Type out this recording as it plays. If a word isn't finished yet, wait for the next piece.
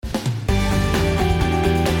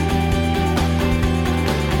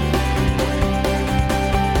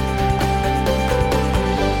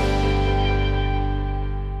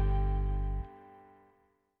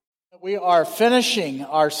are finishing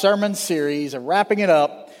our sermon series, wrapping it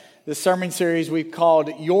up. This sermon series we've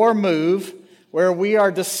called Your Move, where we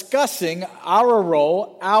are discussing our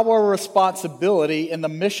role, our responsibility in the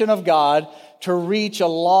mission of God to reach a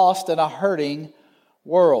lost and a hurting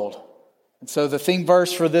world. And so the theme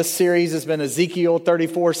verse for this series has been Ezekiel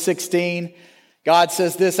 34:16. God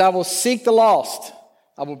says this, "I will seek the lost,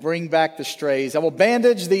 I will bring back the strays, I will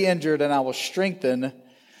bandage the injured, and I will strengthen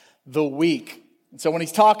the weak." And so when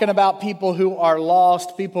he's talking about people who are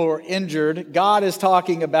lost, people who are injured, God is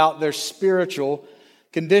talking about their spiritual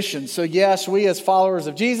condition. So yes, we as followers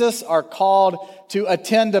of Jesus are called to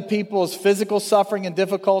attend to people's physical suffering and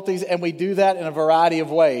difficulties, and we do that in a variety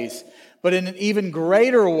of ways. But in an even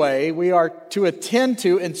greater way, we are to attend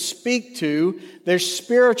to and speak to their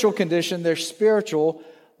spiritual condition, their spiritual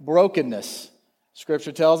brokenness.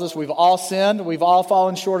 Scripture tells us we've all sinned, we've all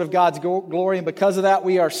fallen short of God's glory, and because of that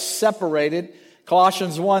we are separated.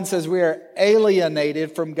 Colossians 1 says we are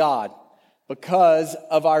alienated from God because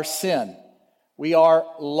of our sin. We are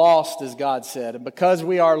lost, as God said. And because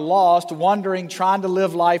we are lost, wandering, trying to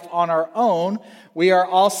live life on our own, we are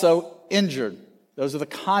also injured. Those are the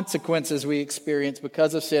consequences we experience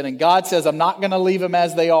because of sin. And God says, I'm not going to leave them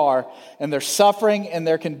as they are. And their suffering and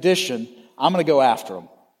their condition, I'm going to go after them.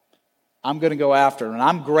 I'm going to go after them. And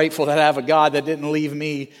I'm grateful that I have a God that didn't leave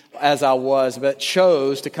me as I was, but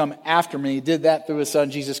chose to come after me. He did that through His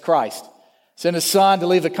Son, Jesus Christ. Sent His Son to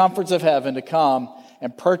leave the comforts of heaven to come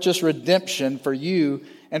and purchase redemption for you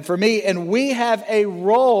and for me. And we have a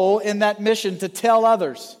role in that mission to tell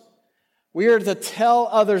others. We are to tell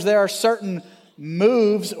others there are certain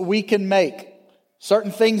moves we can make.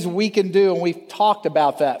 Certain things we can do, and we've talked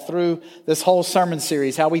about that through this whole sermon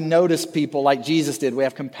series, how we notice people like Jesus did. We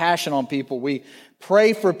have compassion on people. We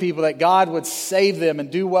pray for people that God would save them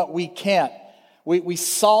and do what we can't. We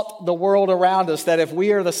salt the world around us, that if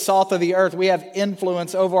we are the salt of the earth, we have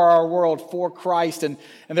influence over our world for Christ. And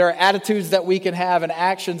there are attitudes that we can have and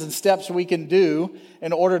actions and steps we can do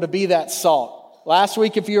in order to be that salt. Last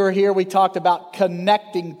week, if you were here, we talked about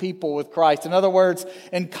connecting people with Christ. In other words,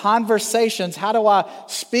 in conversations, how do I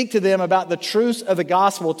speak to them about the truths of the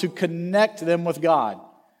gospel to connect them with God?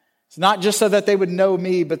 It's not just so that they would know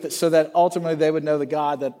me, but so that ultimately they would know the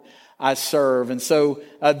God that I serve. And so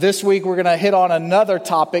this week, we're going to hit on another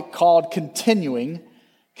topic called continuing.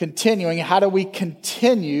 Continuing, how do we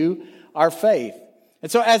continue our faith?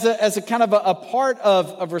 And so as a kind of a part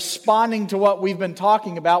of responding to what we've been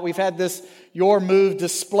talking about, we've had this Your Move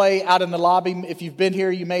display out in the lobby. If you've been here,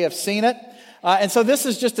 you may have seen it. And so this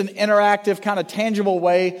is just an interactive, kind of tangible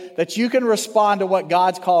way that you can respond to what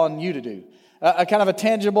God's calling you to do. A kind of a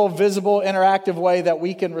tangible, visible, interactive way that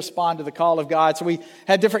we can respond to the call of God. So we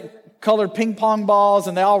had different colored ping pong balls,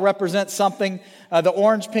 and they all represent something. The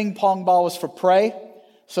orange ping pong ball was for pray.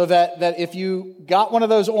 So that if you got one of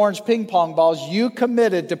those orange ping pong balls, you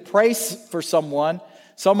committed to pray for someone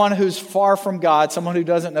who's far from God, someone who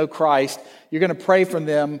doesn't know Christ. You're going to pray for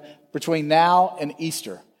them between now and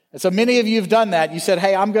Easter. And so many of you have done that. You said,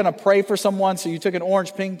 hey, I'm going to pray for someone. So you took an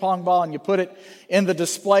orange ping pong ball and you put it in the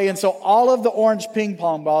display. And so all of the orange ping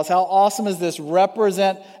pong balls, how awesome is this,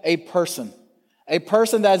 represent a person. A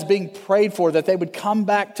person that is being prayed for, that they would come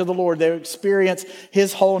back to the Lord. They would experience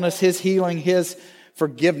His wholeness, His healing, His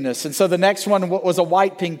forgiveness. And so the next one was a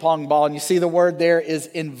white ping pong ball, and you see the word there is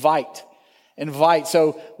invite. Invite.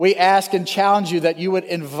 So we ask and challenge you that you would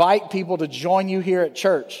invite people to join you here at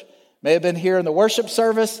church. May have been here in the worship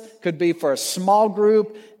service, could be for a small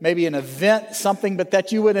group, maybe an event, something, but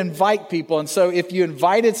that you would invite people. And so if you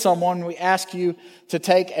invited someone, we ask you to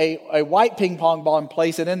take a white ping pong ball and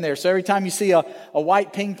place it in there. So every time you see a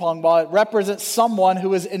white ping pong ball, it represents someone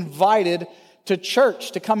who is invited to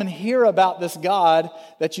church to come and hear about this God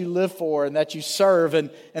that you live for and that you serve.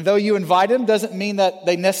 And though you invite them, doesn't mean that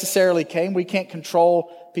they necessarily came. We can't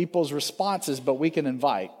control people's responses, but we can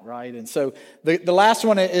invite, right? And so the last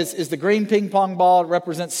one is the green ping pong ball. It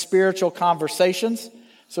represents spiritual conversations.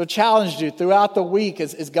 So I challenged you throughout the week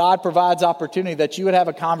as God provides opportunity that you would have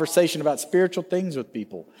a conversation about spiritual things with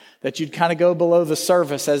people, that you'd kind of go below the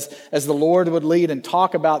surface as the Lord would lead and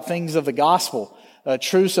talk about things of the gospel.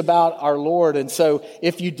 Truths about our Lord. And so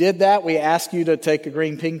if you did that, we ask you to take a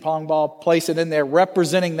green ping pong ball, place it in there,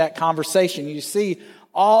 representing that conversation. You see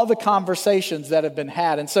all the conversations that have been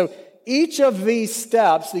had. And so each of these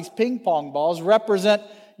steps, these ping pong balls, represent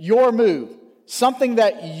your move, something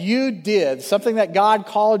that you did, something that God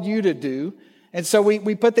called you to do. And so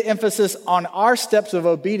we put the emphasis on our steps of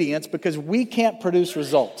obedience because we can't produce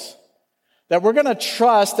results. That we're going to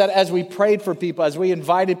trust that as we prayed for people, as we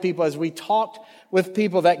invited people, as we talked with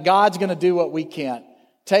people, that God's going to do what we can't.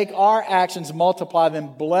 take our actions, multiply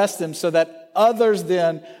them, bless them so that others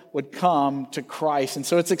then would come to Christ. And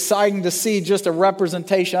so it's exciting to see just a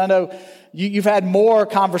representation. I know you've had more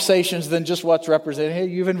conversations than just what's represented here.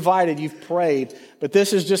 You've invited, you've prayed, but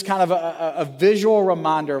this is just kind of a visual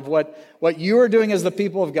reminder of what you are doing as the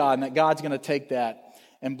people of God, and that God's going to take that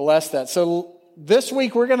and bless that. So this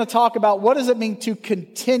week we're going to talk about what does it mean to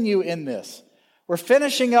continue in this. We're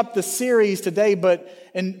finishing up the series today, but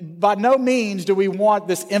by no means do we want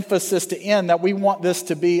this emphasis to end, that we want this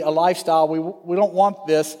to be a lifestyle. We don't want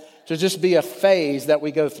this to just be a phase that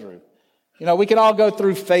we go through. You know, we can all go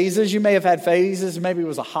through phases. You may have had phases. Maybe it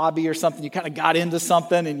was a hobby or something. You kind of got into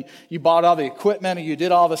something and you bought all the equipment and you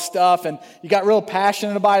did all the stuff and you got real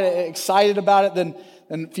passionate about it, excited about it. Then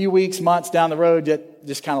a few weeks, months down the road, it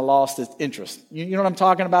just kind of lost its interest. You know what I'm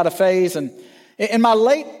talking about, a phase? And in my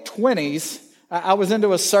late 20s, I was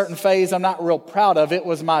into a certain phase I'm not real proud of. It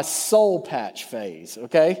was my soul patch phase,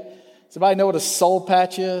 okay? Does anybody know what a soul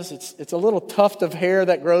patch is? It's a little tuft of hair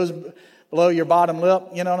that grows below your bottom lip.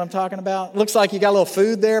 You know what I'm talking about? It looks like you got a little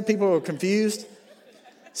food there. People are confused.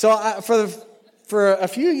 So for a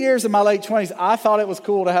few years in my late 20s, I thought it was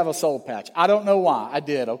cool to have a soul patch. I don't know why. I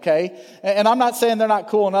did, okay? And I'm not saying they're not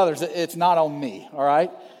cool in others. It's not on me, all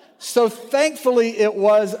right? So thankfully, it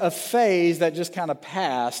was a phase that just kind of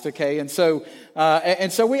passed, okay? And so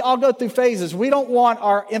we all go through phases. We don't want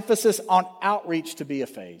our emphasis on outreach to be a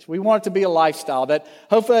phase. We want it to be a lifestyle that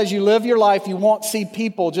hopefully as you live your life, you won't see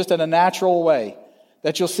people just in a natural way,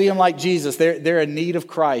 that you'll see them like Jesus. They're in need of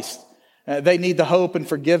Christ. They need the hope and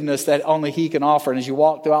forgiveness that only He can offer. And as you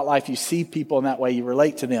walk throughout life, you see people in that way. You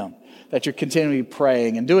relate to them, that you're continually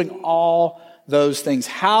praying and doing all those things.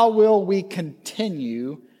 How will we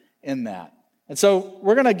continue in that? And so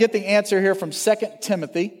we're going to get the answer here from 2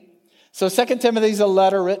 Timothy. So 2 Timothy is a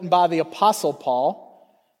letter written by the Apostle Paul.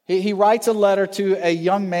 He writes a letter to a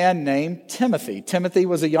young man named Timothy. Timothy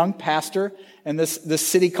was a young pastor in this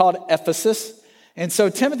city called Ephesus. And so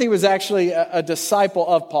Timothy was actually a disciple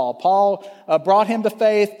of Paul. Paul brought him to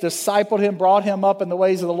faith, discipled him, brought him up in the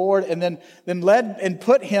ways of the Lord, and then led and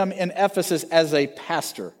put him in Ephesus as a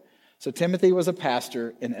pastor. So Timothy was a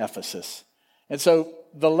pastor in Ephesus. And so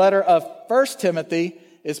the letter of 1 Timothy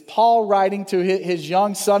is Paul writing to his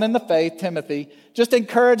young son in the faith, Timothy, just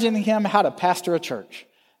encouraging him how to pastor a church.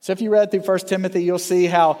 So if you read through 1 Timothy, you'll see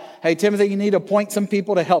how, hey, Timothy, you need to appoint some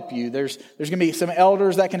people to help you. There's going to be some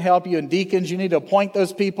elders that can help you and deacons. You need to appoint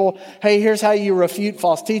those people. Hey, here's how you refute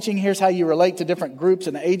false teaching. Here's how you relate to different groups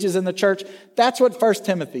and ages in the church. That's what 1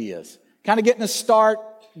 Timothy is. Kind of getting a start,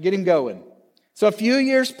 get him going. So a few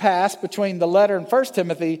years passed between the letter in 1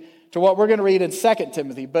 Timothy to what we're going to read in 2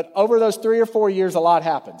 Timothy. But over those 3 or 4 years, a lot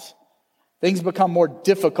happens. Things become more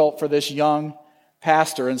difficult for this young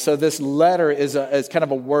pastor. And so this letter is kind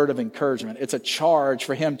of a word of encouragement. It's a charge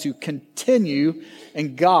for him to continue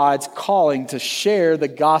in God's calling to share the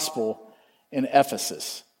gospel in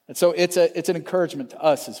Ephesus. And so it's an encouragement to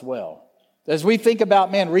us as well. As we think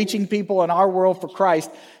about, reaching people in our world for Christ,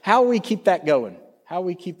 how we keep that going? How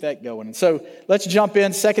we keep that going? And so let's jump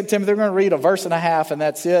in. 2 Timothy, we're going to read a verse and a half, and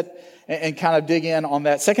that's it, and kind of dig in on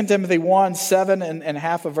that. 2 Timothy 1, 7 and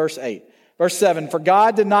half of verse 8. Verse 7, for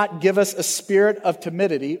God did not give us a spirit of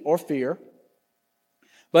timidity or fear,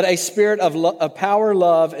 but a spirit of power,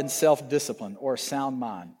 love, and self-discipline, or a sound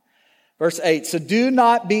mind. Verse 8, so do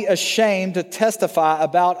not be ashamed to testify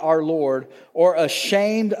about our Lord, or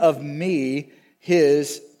ashamed of me,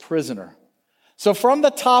 His prisoner. So from the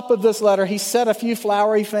top of this letter, he said a few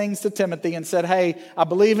flowery things to Timothy and said, hey, I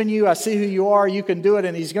believe in you. I see who you are. You can do it.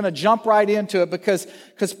 And he's going to jump right into it because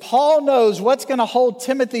Paul knows what's going to hold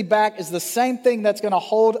Timothy back is the same thing that's going to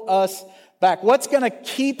hold us back. What's going to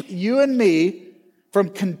keep you and me from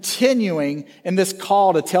continuing in this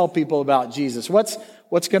call to tell people about Jesus? What's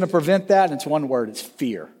going to prevent that? And it's one word. It's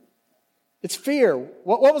fear. It's fear.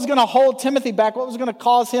 What was going to hold Timothy back? What was going to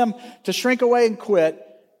cause him to shrink away and quit?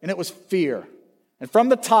 And it was fear. And from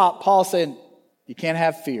the top, Paul said, you can't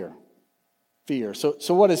have fear. Fear.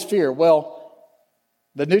 So what is fear? Well,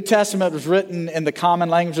 the New Testament was written in the common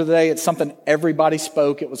language of the day. It's something everybody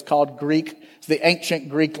spoke. It was called Greek. It's the ancient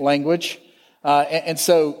Greek language. And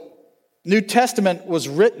so New Testament was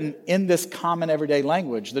written in this common everyday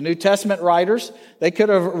language. The New Testament writers, they could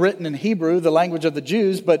have written in Hebrew, the language of the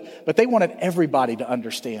Jews, but they wanted everybody to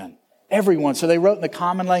understand. Everyone. So they wrote in the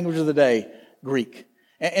common language of the day, Greek.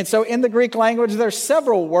 And so in the Greek language, there's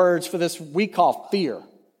several words for this we call fear.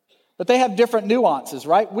 But they have different nuances,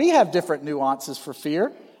 right? We have different nuances for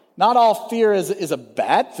fear. Not all fear is a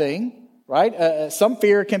bad thing, right? Some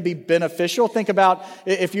fear can be beneficial. Think about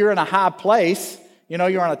if you're in a high place,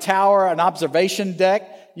 you're on a tower, an observation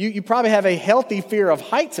deck, you probably have a healthy fear of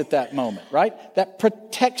heights at that moment, right? That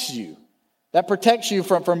protects you. That protects you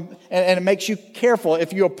from and it makes you careful.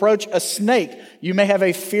 If you approach a snake, you may have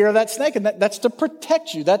a fear of that snake, and that's to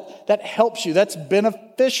protect you. That helps you. That's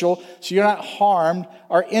beneficial, so you're not harmed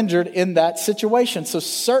or injured in that situation. So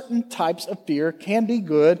certain types of fear can be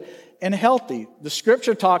good and healthy. The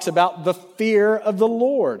scripture talks about the fear of the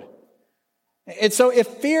Lord. And so if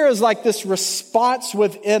fear is like this response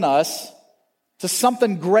within us to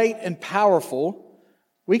something great and powerful,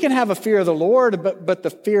 we can have a fear of the Lord, but the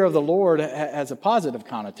fear of the Lord has a positive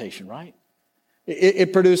connotation, right?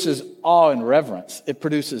 It produces awe and reverence. It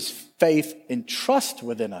produces faith and trust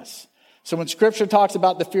within us. So when Scripture talks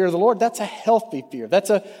about the fear of the Lord, that's a healthy fear.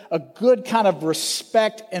 That's a good kind of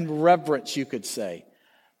respect and reverence, you could say.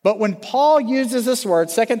 But when Paul uses this word,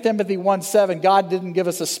 2 Timothy 1:7, God didn't give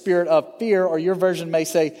us a spirit of fear, or your version may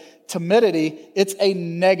say timidity. It's a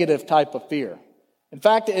negative type of fear. In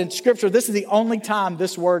fact, in Scripture, this is the only time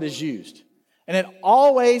this word is used. And it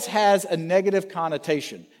always has a negative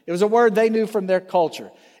connotation. It was a word they knew from their culture.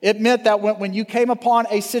 It meant that when you came upon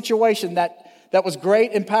a situation that was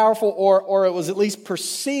great and powerful, or it was at least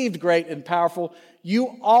perceived great and powerful,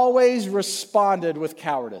 you always responded with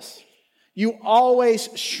cowardice. You always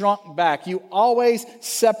shrunk back. You always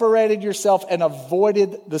separated yourself and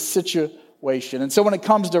avoided the situation. And so when it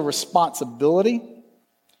comes to responsibility,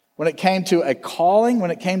 when it came to a calling,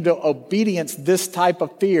 when it came to obedience, this type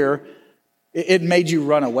of fear, it made you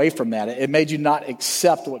run away from that. It made you not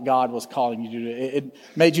accept what God was calling you to do. It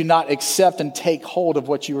made you not accept and take hold of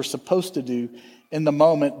what you were supposed to do in the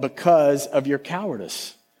moment because of your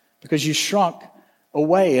cowardice, because you shrunk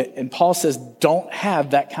away. And Paul says, don't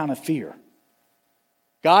have that kind of fear.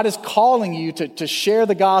 God is calling you to share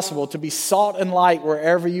the gospel, to be salt and light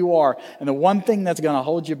wherever you are. And the one thing that's going to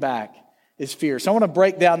hold you back is fear. So I want to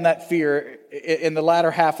break down that fear in the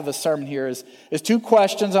latter half of the sermon here is two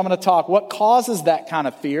questions I'm going to talk. What causes that kind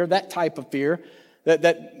of fear, that type of fear,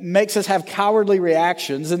 that makes us have cowardly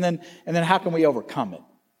reactions, and then how can we overcome it?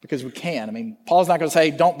 Because we can. I mean, Paul's not going to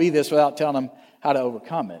say, don't be this without telling them how to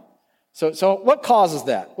overcome it. So what causes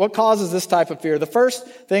that? What causes this type of fear? The first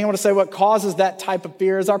thing I want to say, what causes that type of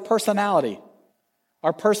fear is our personality.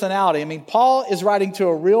 Our personality. I mean, Paul is writing to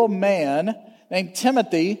a real man named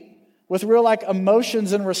Timothy with real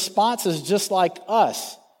emotions and responses just like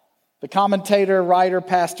us. The commentator, writer,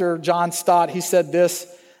 pastor John Stott, he said this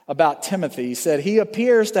about Timothy. He said, he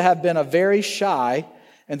appears to have been a very shy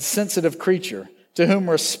and sensitive creature to whom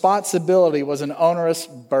responsibility was an onerous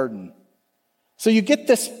burden. So you get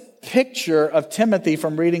this picture of Timothy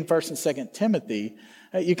from reading 1 and 2 Timothy.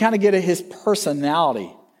 You kind of get his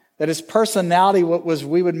personality. That his personality was,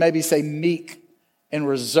 we would maybe say, meek and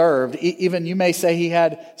reserved. Even you may say he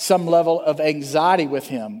had some level of anxiety with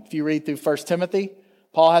him. If you read through 1 Timothy,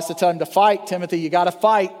 Paul has to tell him to fight. Timothy, you got to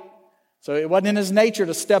fight. So it wasn't in his nature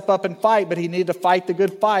to step up and fight, but he needed to fight the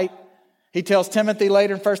good fight. He tells Timothy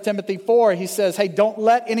later in 1 Timothy 4, he says, hey, don't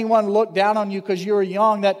let anyone look down on you because you're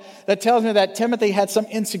young. That tells me that Timothy had some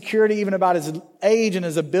insecurity even about his age and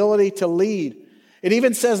his ability to lead. It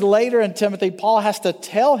even says later in Timothy, Paul has to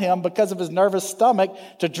tell him because of his nervous stomach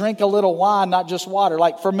to drink a little wine, not just water,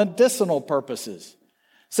 like for medicinal purposes.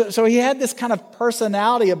 So he had this kind of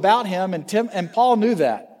personality about him, and Paul knew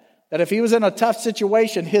that if he was in a tough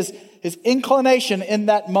situation, his inclination in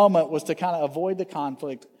that moment was to kind of avoid the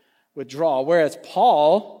conflict, withdraw. Whereas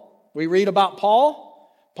Paul, we read about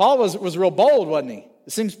Paul was real bold, wasn't he?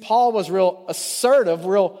 It seems Paul was real assertive,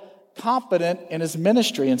 real confident in his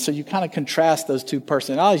ministry. And so you kind of contrast those two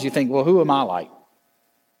personalities. You think, well, who am I like?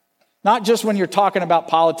 Not just when you're talking about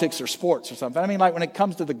politics or sports or something. I mean, like when it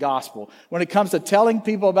comes to the gospel, when it comes to telling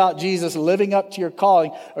people about Jesus, living up to your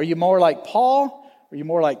calling, are you more like Paul or are you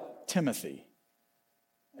more like Timothy?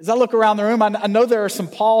 As I look around the room, I know there are some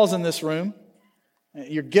Pauls in this room.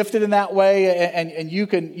 You're gifted in that way, and you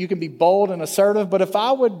can be bold and assertive. But if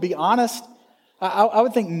I would be honest, I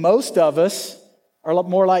would think most of us are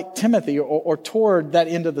more like Timothy or toward that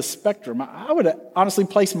end of the spectrum. I would honestly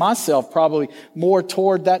place myself probably more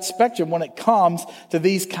toward that spectrum when it comes to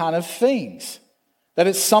these kind of things. That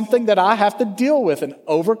it's something that I have to deal with and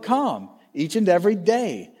overcome each and every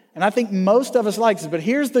day. And I think most of us like this. But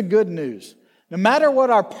here's the good news. No matter what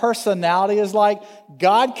our personality is like,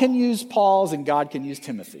 God can use Paul's and God can use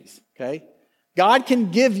Timothy's, okay? God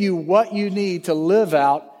can give you what you need to live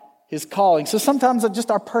out his calling. So sometimes just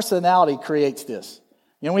our personality creates this.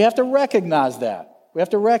 We have to recognize that. We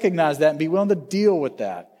have to recognize that and be willing to deal with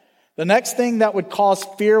that. The next thing that would cause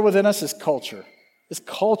fear within us is culture. It's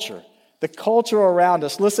culture. The culture around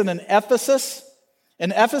us. Listen, in Ephesus,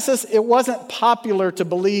 In Ephesus, it wasn't popular to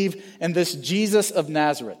believe in this Jesus of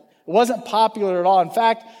Nazareth. It wasn't popular at all. In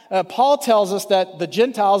fact, Paul tells us that the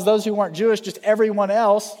Gentiles, those who weren't Jewish, just everyone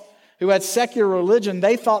else who had secular religion,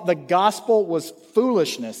 they thought the gospel was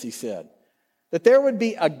foolishness, he said. That there would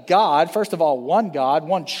be a God, first of all,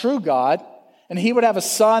 one true God, and he would have a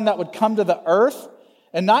son that would come to the earth,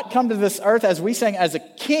 and not come to this earth, as we sang, as a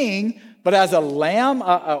king, but as a lamb,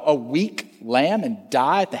 a weak lamb, and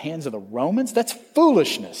die at the hands of the Romans. That's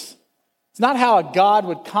foolishness. It's not how a God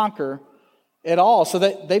would conquer at all. So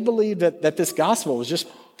they believed that this gospel was just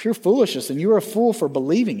pure foolishness, and you were a fool for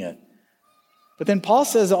believing it. But then Paul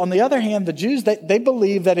says, on the other hand, the Jews, they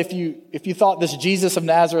believed that if you thought this Jesus of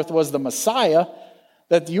Nazareth was the Messiah,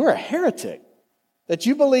 that you were a heretic. That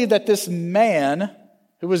you believed that this man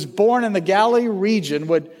who was born in the Galilee region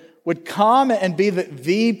would come and be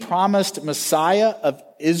the promised Messiah of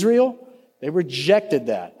Israel. They rejected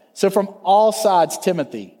that. So from all sides,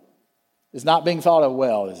 Timothy is not being thought of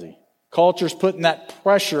well, is he? Culture's putting that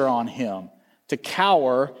pressure on him to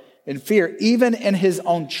cower in fear, even in his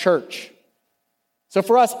own church. So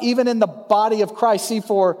for us, even in the body of Christ, see,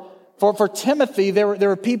 for Timothy, there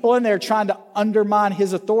were people in there trying to undermine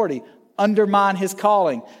his authority, undermine his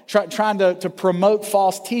calling, trying to promote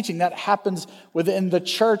false teaching. That happens within the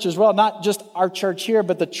church as well. Not just our church here,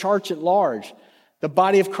 but the church at large. The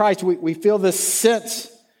body of Christ, we feel this sense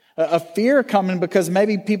of fear coming because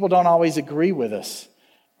maybe people don't always agree with us.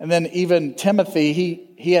 And then even Timothy,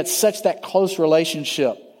 he had such that close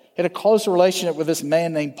relationship. He had a close relationship with this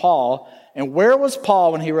man named Paul. And where was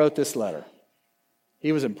Paul when he wrote this letter?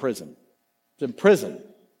 He was in prison. He was in prison.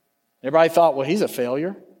 Everybody thought, well, he's a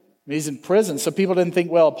failure. He's in prison. So people didn't think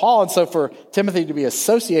well of Paul. And so for Timothy to be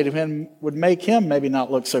associated with him would make him maybe not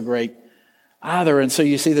look so great either. And so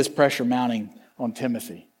you see this pressure mounting on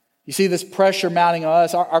Timothy. You see this pressure mounting on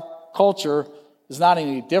us. Our culture is not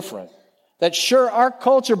any different. That sure, our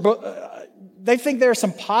culture, they think there are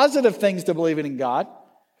some positive things to believing in God.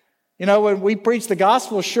 You know, when we preach the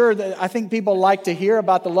gospel, sure, I think people like to hear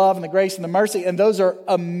about the love and the grace and the mercy, and those are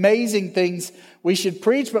amazing things we should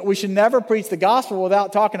preach, but we should never preach the gospel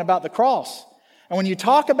without talking about the cross. And when you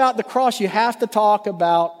talk about the cross, you have to talk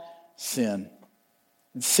about sin.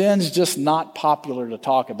 And sin's just not popular to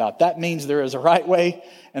talk about. That means there is a right way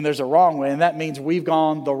and there's a wrong way, and that means we've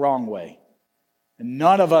gone the wrong way. And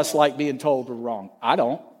none of us like being told we're wrong. I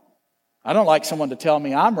don't like someone to tell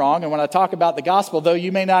me I'm wrong. And when I talk about the gospel, though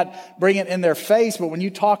you may not bring it in their face, but when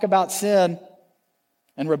you talk about sin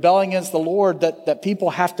and rebelling against the Lord, that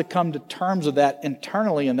people have to come to terms with that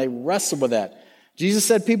internally, and they wrestle with that. Jesus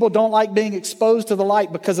said people don't like being exposed to the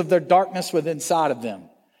light because of their darkness within inside of them.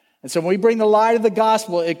 And so when we bring the light of the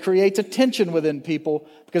gospel, it creates a tension within people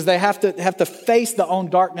because they have to face their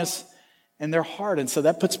own darkness in their heart. And so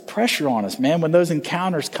that puts pressure on us, man, when those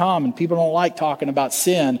encounters come and people don't like talking about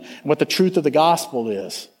sin and what the truth of the gospel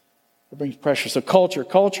is. It brings pressure. So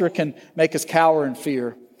culture can make us cower in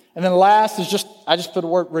fear. And then last is I just put the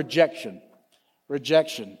word rejection.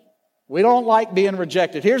 Rejection. We don't like being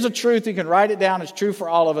rejected. Here's a truth. You can write it down. It's true for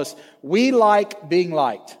all of us. We like being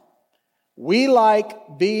liked. We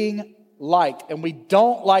like being liked, and we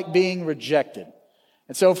don't like being rejected.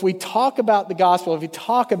 And so if we talk about the gospel, if we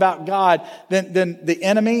talk about God, then the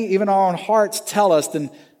enemy, even our own hearts, tell us, then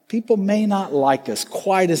people may not like us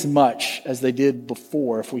quite as much as they did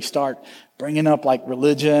before if we start bringing up like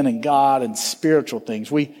religion and God and spiritual things.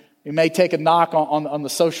 We may take a knock on the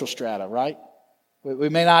social strata, right? We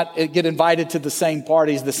may not get invited to the same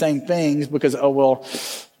parties, the same things, because,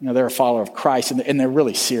 they're a follower of Christ, and they're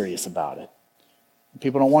really serious about it.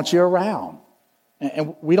 People don't want you around.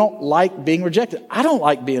 And we don't like being rejected. I don't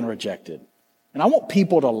like being rejected. And I want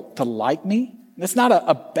people to like me. It's not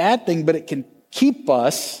a bad thing, but it can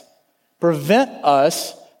prevent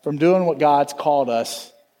us from doing what God's called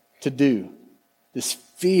us to do. This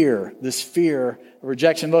fear of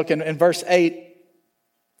rejection. Look, in verse 8,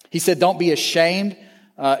 he said, don't be ashamed.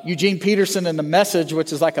 Eugene Peterson in the Message,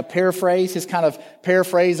 which is like a paraphrase, his kind of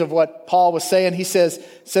paraphrase of what Paul was saying, he says,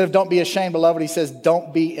 instead of don't be ashamed, beloved, he says,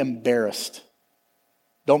 don't be embarrassed.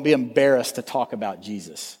 Don't be embarrassed to talk about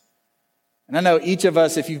Jesus. And I know each of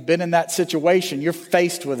us, if you've been in that situation, you're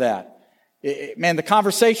faced with that. Man, the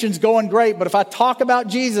conversation's going great, but if I talk about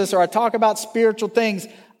Jesus or I talk about spiritual things,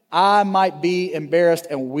 I might be embarrassed,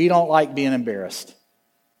 and we don't like being embarrassed.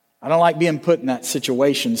 I don't like being put in that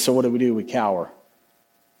situation, so what do? We cower.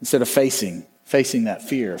 Instead of facing that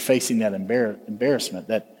fear, facing that embarrassment,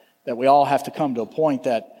 that we all have to come to a point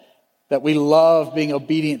that we love being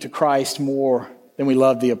obedient to Christ more than we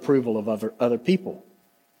love the approval of other people.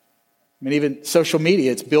 I mean, even social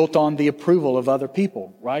media, it's built on the approval of other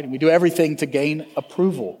people, right? And we do everything to gain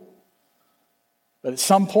approval. But at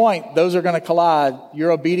some point, those are going to collide,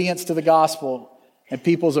 your obedience to the gospel and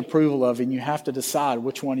people's approval of, and you have to decide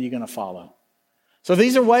which one are you going to follow. So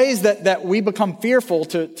these are ways that we become fearful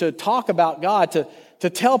to talk about God, to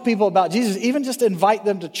tell people about Jesus, even just to invite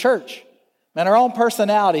them to church. And our own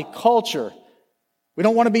personality, culture, we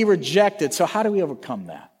don't want to be rejected. So how do we overcome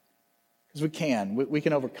that? Because we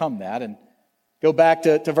can overcome that. And go back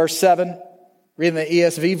to verse 7, reading the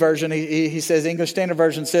ESV version, he says, English Standard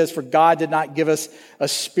Version says, "For God did not give us a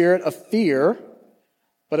spirit of fear,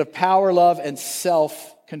 but of power, love, and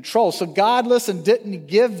self-control." So God, listen, didn't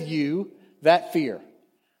give you that fear.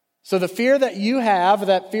 So the fear that you have,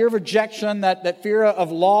 that fear of rejection, that fear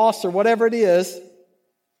of loss or whatever it is,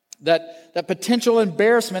 that potential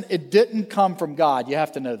embarrassment, it didn't come from God. You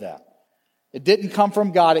have to know that. It didn't come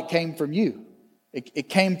from God, it came from you. It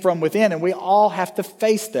came from within, and we all have to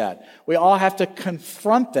face that. We all have to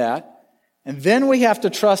confront that, and then we have to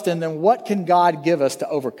trust in then what can God give us to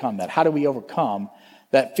overcome that? How do we overcome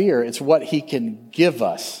that fear? It's what He can give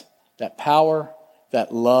us, that power,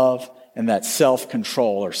 that love, and that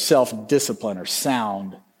self-control or self-discipline or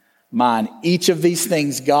sound mind. Each of these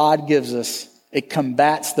things God gives us, it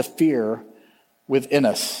combats the fear within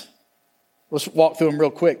us. Let's walk through them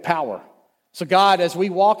real quick. Power. So God, as we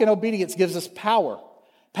walk in obedience, gives us power.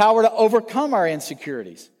 Power to overcome our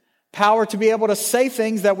insecurities. Power to be able to say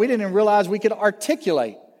things that we didn't even realize we could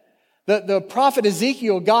articulate. The prophet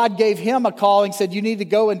Ezekiel, God gave him a call and said, you need to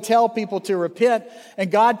go and tell people to repent.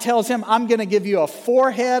 And God tells him, I'm going to give you a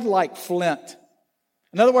forehead like flint.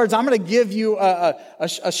 In other words, I'm going to give you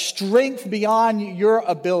a strength beyond your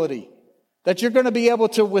ability. That you're going to be able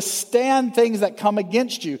to withstand things that come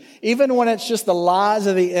against you. Even when it's just the lies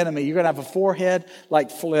of the enemy, you're going to have a forehead like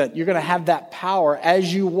flint. You're going to have that power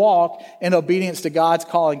as you walk in obedience to God's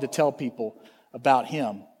calling to tell people about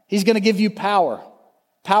Him. He's going to give you power.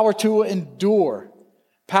 Power to endure.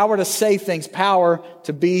 Power to say things. Power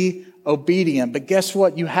to be obedient. But guess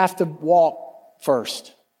what? You have to walk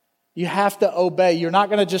first. You have to obey. You're not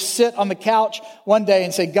going to just sit on the couch one day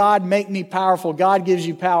and say, God, make me powerful. God gives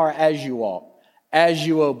you power as you walk, as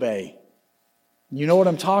you obey. You know what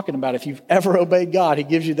I'm talking about. If you've ever obeyed God, He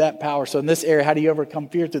gives you that power. So in this area, how do you overcome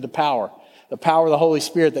fear? Through the power of the Holy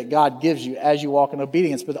Spirit that God gives you as you walk in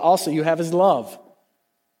obedience. But also you have His love.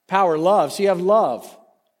 Power, love. So you have love.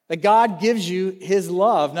 That God gives you His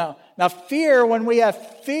love. Now fear, when we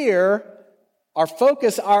have fear, our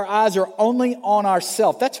focus, our eyes are only on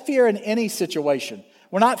ourselves. That's fear in any situation.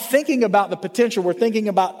 We're not thinking about the potential. We're thinking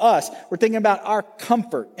about us. We're thinking about our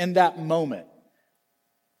comfort in that moment.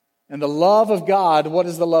 And the love of God, what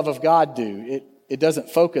does the love of God do? It doesn't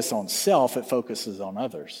focus on self. It focuses on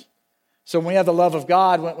others. So when we have the love of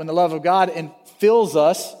God, when the love of God fills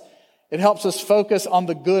us, it helps us focus on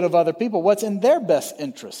the good of other people. What's in their best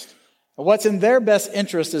interest? What's in their best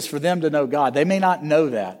interest is for them to know God. They may not know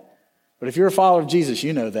that. But if you're a follower of Jesus,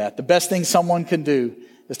 you know that. The best thing someone can do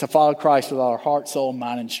is to follow Christ with all our heart, soul,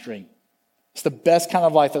 mind, and strength. It's the best kind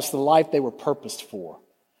of life. That's the life they were purposed for.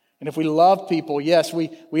 And if we love people, yes,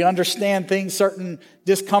 we understand things, certain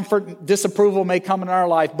discomfort, disapproval may come in our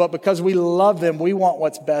life, but because we love them, we want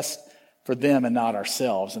what's best for them and not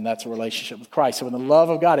ourselves. And that's a relationship with Christ. So in the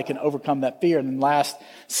love of God, it can overcome that fear. And then last,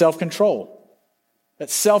 self-control.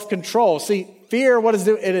 That self-control. See, fear, what does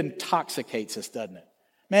it do? It intoxicates us, doesn't it?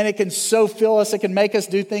 Man, it can so fill us, it can make us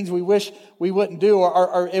do things we wish we wouldn't do,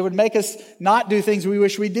 or it would make us not do things we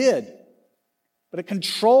wish we did. But it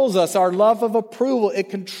controls us, our love of approval, it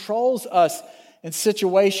controls us in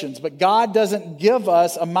situations. But God doesn't give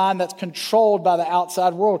us a mind that's controlled by the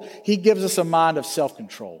outside world. He gives us a mind of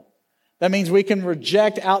self-control. That means we can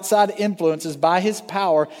reject outside influences by His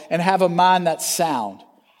power and have a mind that's sound,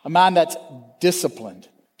 a mind that's disciplined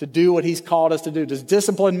to do what He's called us to do. Does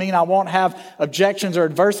discipline mean I won't have objections or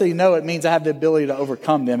adversity? No, it means I have the ability to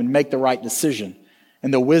overcome them and make the right decision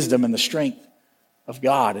and the wisdom and the strength of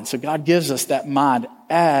God. And so God gives us that mind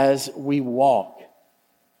as we walk.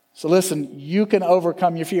 So listen, you can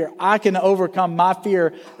overcome your fear. I can overcome my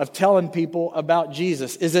fear of telling people about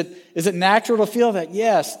Jesus. Is it natural to feel that?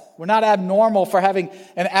 Yes. We're not abnormal for having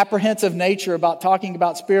an apprehensive nature about talking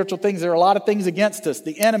about spiritual things. There are a lot of things against us.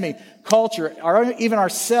 The enemy, culture, even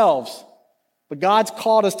ourselves. But God's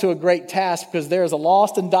called us to a great task because there is a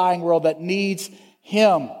lost and dying world that needs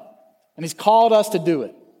Him. And He's called us to do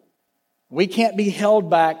it. We can't be held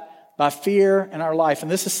back by fear in our life.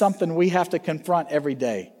 And this is something we have to confront every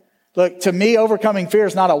day. Look, to me, overcoming fear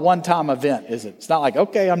is not a one-time event, is it? It's not like,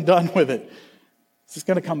 okay, I'm done with it. It's just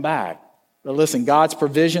going to come back. But listen, God's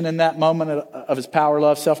provision in that moment of his power,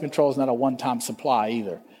 love, self-control is not a one-time supply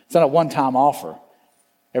either. It's not a one-time offer.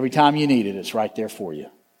 Every time you need it, it's right there for you.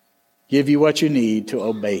 Give you what you need to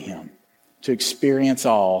obey him, to experience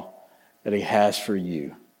all that he has for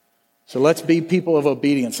you. So let's be people of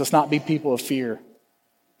obedience. Let's not be people of fear.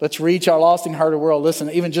 Let's reach our lost and hurted world. Listen,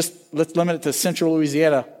 let's limit it to Central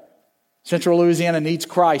Louisiana. Central Louisiana needs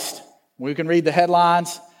Christ. We can read the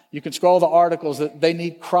headlines. You can scroll the articles that they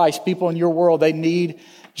need Christ. People in your world, they need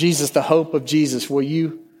Jesus, the hope of Jesus. Will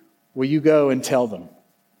you go and tell them?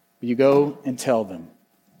 Will you go and tell them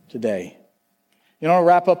today? You know, I'll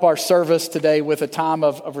wrap up our service today with a time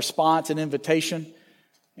of response and invitation.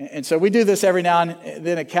 And so we do this every now and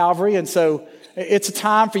then at Calvary. And so it's a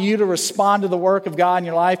time for you to respond to the work of God in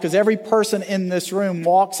your life, because every person in this room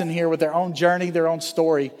walks in here with their own journey, their own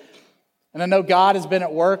story. And I know God has been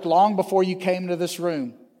at work long before you came into this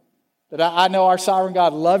room. That I know our sovereign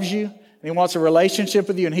God loves you, and he wants a relationship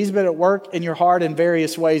with you, and he's been at work in your heart in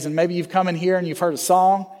various ways. And maybe you've come in here and you've heard a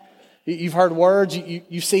song, you've heard words,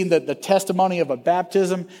 you've seen the testimony of a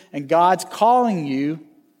baptism, and God's calling you.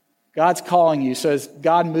 God's calling you. So as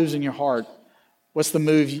God moves in your heart, what's the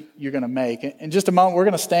move you're going to make? In just a moment, we're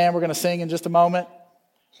going to stand, we're going to sing in just a moment.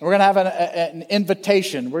 We're going to have an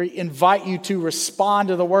invitation. We invite you to respond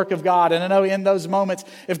to the work of God. And I know in those moments,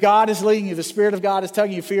 if God is leading you, the Spirit of God is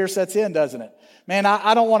telling you, fear sets in, doesn't it? Man,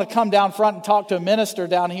 I don't want to come down front and talk to a minister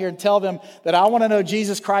down here and tell them that I want to know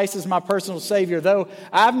Jesus Christ as my personal Savior. Though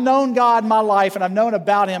I've known God my life and I've known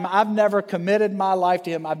about him, I've never committed my life to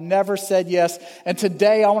him. I've never said yes. And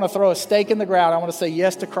today I want to throw a stake in the ground. I want to say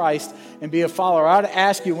yes to Christ and be a follower. I would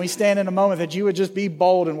ask you when we stand in a moment that you would just be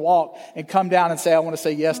bold and walk and come down and say, I want to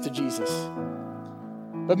say yes to Jesus.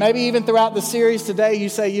 But maybe even throughout the series today, you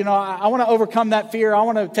say, you know, I want to overcome that fear. I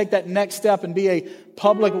want to take that next step and be a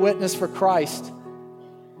public witness for Christ.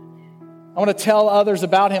 I want to tell others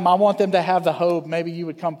about him. I want them to have the hope. Maybe you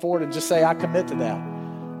would come forward and just say, I commit to that.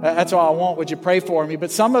 That's all I want. Would you pray for me?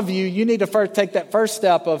 But some of you need to first take that first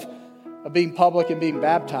step of being public and being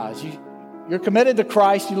baptized. You're committed to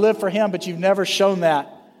Christ. You live for him, but you've never shown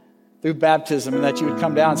that through baptism, and that you would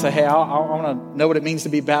come down and say, hey, I want to know what it means to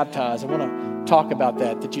be baptized. I want to talk about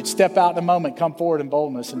that you'd step out in a moment, come forward in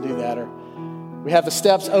boldness and do that. Or we have the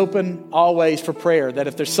steps open always for prayer, that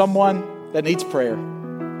if there's someone that needs prayer,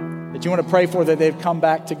 that you want to pray for, that they've come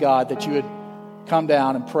back to God, that you would come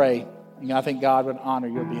down and pray. And I think God would honor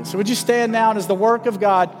your being. So would you stand now, and as the work of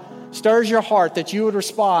God stirs your heart, that you would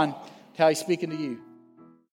respond to how he's speaking to you.